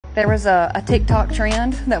There was a TikTok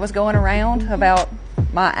trend that was going around about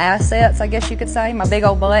my assets, I guess you could say, my big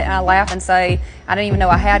old butt, and I laugh and say I didn't even know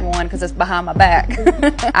I had one because it's behind my back.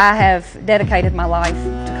 I have dedicated my life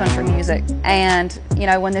to country music, and you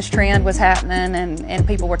know, when this trend was happening and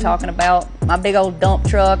people were talking about my big old dump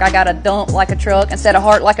truck, I got a dump like a truck instead of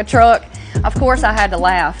heart like a truck, of course I had to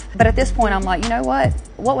laugh. But at this point I'm like, you know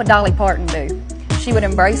what would Dolly Parton do? She would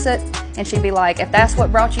embrace it, and she'd be like, if that's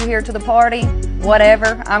what brought you here to the party,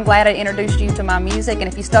 whatever, I'm glad I introduced you to my music, and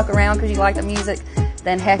if you stuck around because you like the music,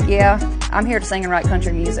 then heck yeah, I'm here to sing and write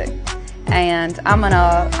country music. And I'm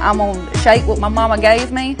gonna shake what my mama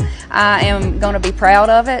gave me. I am gonna be proud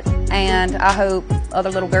of it, and I hope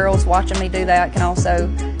other little girls watching me do that can also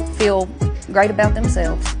feel great about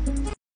themselves.